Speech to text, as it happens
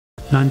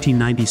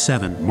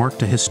1997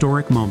 marked a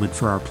historic moment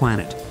for our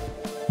planet.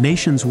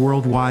 Nations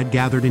worldwide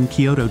gathered in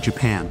Kyoto,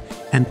 Japan,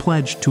 and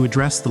pledged to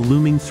address the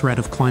looming threat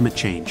of climate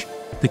change.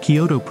 The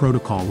Kyoto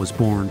Protocol was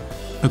born,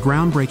 a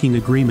groundbreaking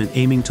agreement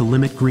aiming to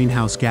limit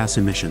greenhouse gas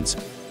emissions.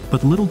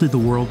 But little did the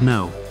world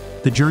know,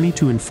 the journey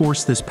to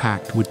enforce this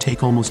pact would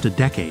take almost a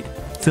decade,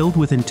 filled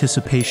with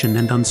anticipation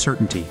and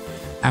uncertainty.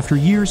 After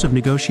years of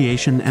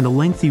negotiation and a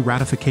lengthy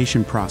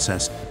ratification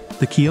process,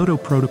 the Kyoto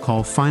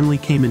Protocol finally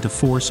came into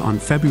force on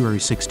February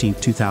 16,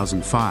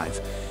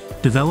 2005.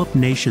 Developed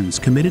nations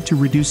committed to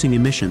reducing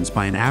emissions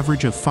by an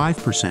average of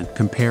 5%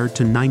 compared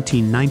to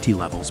 1990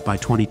 levels by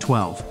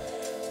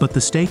 2012. But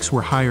the stakes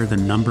were higher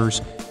than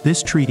numbers.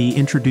 This treaty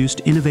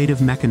introduced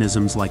innovative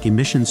mechanisms like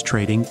emissions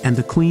trading and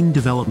the Clean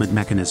Development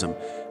Mechanism,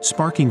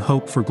 sparking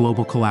hope for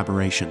global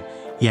collaboration.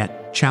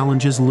 Yet,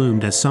 challenges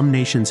loomed as some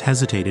nations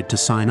hesitated to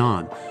sign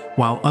on,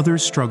 while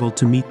others struggled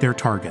to meet their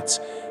targets.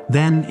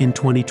 Then, in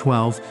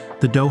 2012,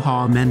 the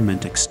Doha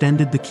Amendment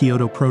extended the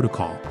Kyoto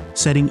Protocol,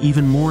 setting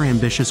even more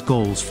ambitious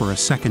goals for a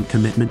second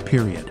commitment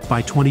period.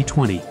 By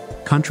 2020,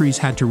 countries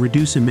had to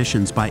reduce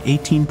emissions by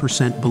 18%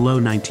 below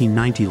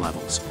 1990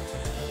 levels.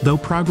 Though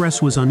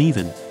progress was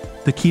uneven,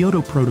 the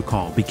Kyoto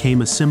Protocol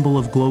became a symbol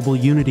of global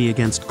unity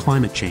against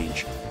climate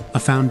change, a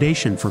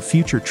foundation for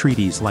future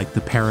treaties like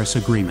the Paris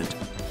Agreement.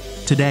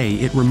 Today,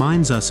 it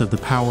reminds us of the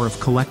power of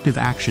collective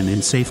action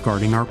in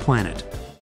safeguarding our planet.